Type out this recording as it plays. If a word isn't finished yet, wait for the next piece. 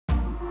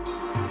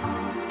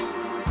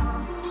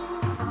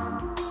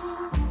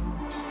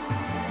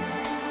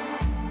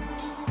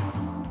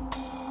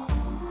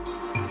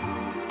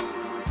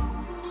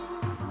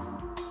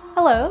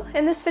Hello,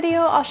 in this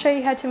video I'll show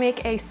you how to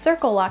make a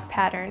circle lock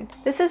pattern.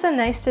 This is a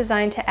nice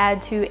design to add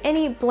to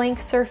any blank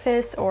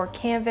surface or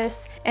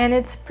canvas, and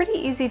it's pretty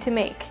easy to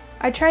make.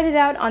 I tried it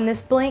out on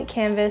this blank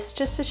canvas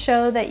just to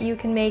show that you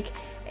can make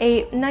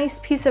a nice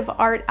piece of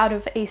art out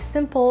of a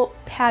simple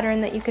pattern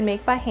that you can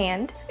make by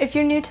hand. If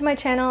you're new to my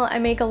channel, I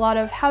make a lot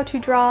of how to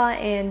draw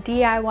and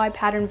DIY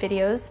pattern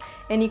videos,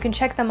 and you can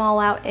check them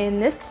all out in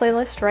this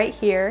playlist right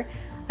here.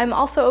 I'm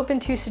also open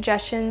to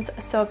suggestions,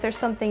 so if there's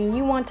something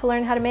you want to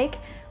learn how to make,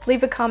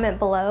 leave a comment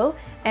below,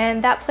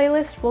 and that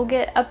playlist will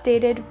get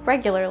updated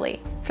regularly.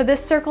 For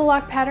this circle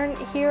lock pattern,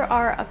 here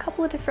are a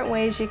couple of different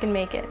ways you can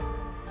make it.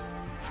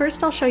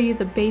 First, I'll show you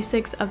the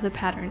basics of the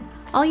pattern.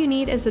 All you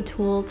need is a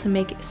tool to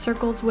make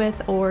circles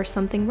with or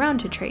something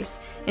round to trace.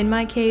 In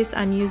my case,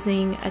 I'm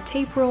using a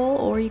tape roll,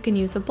 or you can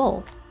use a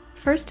bowl.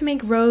 First, make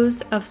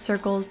rows of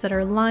circles that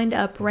are lined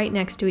up right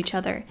next to each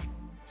other,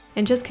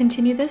 and just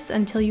continue this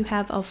until you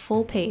have a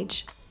full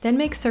page. Then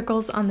make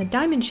circles on the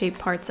diamond-shaped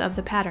parts of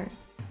the pattern.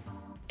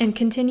 And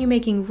continue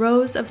making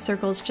rows of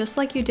circles just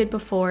like you did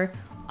before,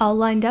 all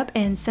lined up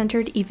and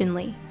centered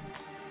evenly.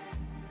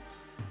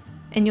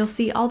 And you'll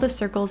see all the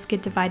circles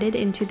get divided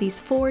into these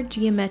 4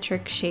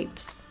 geometric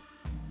shapes.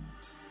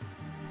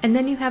 And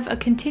then you have a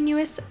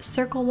continuous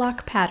circle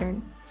lock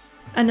pattern.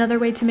 Another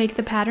way to make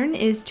the pattern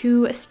is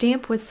to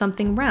stamp with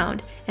something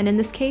round, and in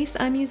this case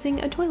I'm using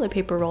a toilet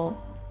paper roll.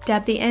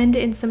 Dab the end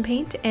in some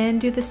paint and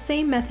do the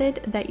same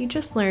method that you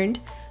just learned,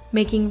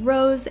 making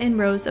rows and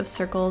rows of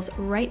circles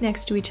right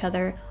next to each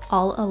other,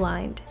 all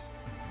aligned.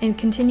 And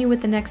continue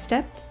with the next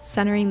step,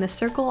 centering the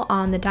circle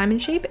on the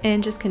diamond shape,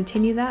 and just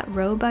continue that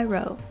row by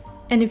row.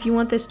 And if you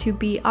want this to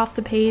be off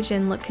the page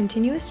and look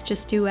continuous,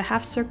 just do a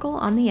half circle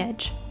on the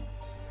edge.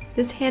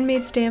 This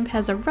handmade stamp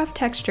has a rough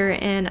texture,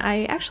 and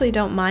I actually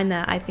don't mind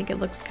that. I think it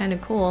looks kind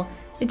of cool.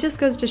 It just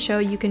goes to show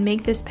you can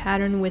make this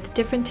pattern with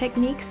different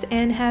techniques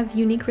and have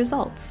unique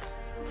results.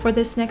 For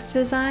this next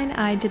design,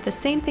 I did the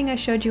same thing I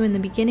showed you in the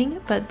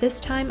beginning, but this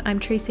time I'm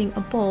tracing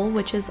a bowl,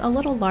 which is a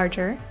little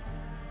larger,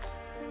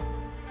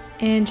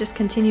 and just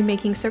continue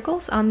making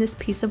circles on this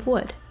piece of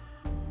wood.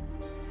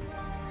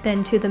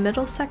 Then to the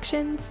middle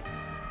sections,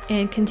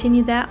 and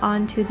continue that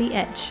on to the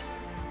edge.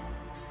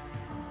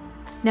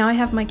 Now I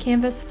have my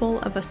canvas full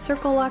of a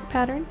circle lock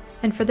pattern,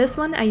 and for this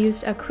one I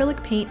used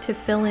acrylic paint to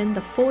fill in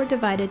the 4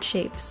 divided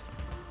shapes.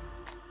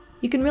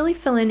 You can really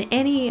fill in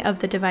any of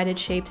the divided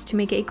shapes to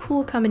make a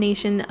cool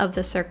combination of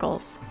the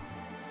circles.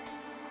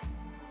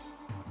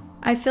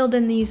 I filled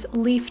in these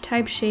leaf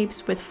type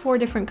shapes with 4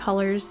 different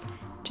colors,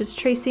 just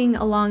tracing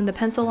along the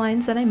pencil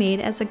lines that I made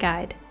as a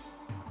guide.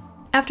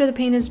 After the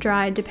paint is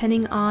dried,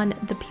 depending on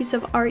the piece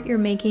of art you're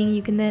making,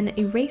 you can then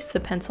erase the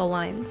pencil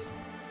lines.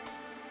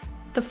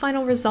 The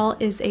final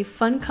result is a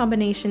fun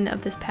combination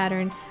of this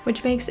pattern,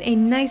 which makes a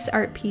nice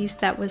art piece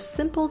that was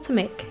simple to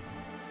make.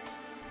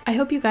 I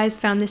hope you guys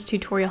found this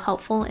tutorial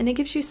helpful, and it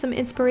gives you some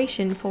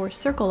inspiration for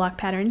circle lock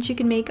patterns you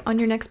can make on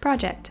your next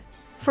project.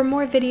 For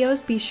more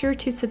videos, be sure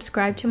to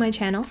subscribe to my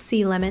channel,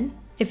 heysealemon.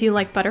 If you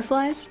like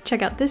butterflies,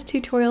 check out this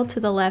tutorial to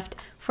the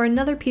left for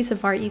another piece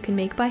of art you can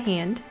make by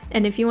hand.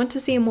 And if you want to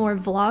see a more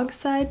vlog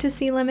side to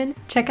heysealemon,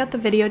 check out the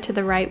video to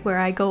the right where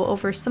I go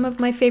over some of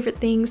my favorite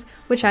things,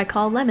 which I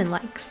call lemon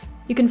likes.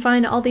 You can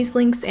find all these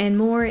links and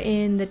more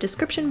in the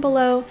description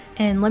below,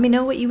 and let me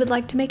know what you would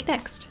like to make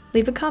next.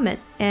 Leave a comment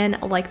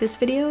and like this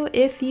video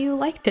if you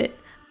liked it.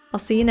 I'll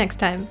see you next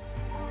time.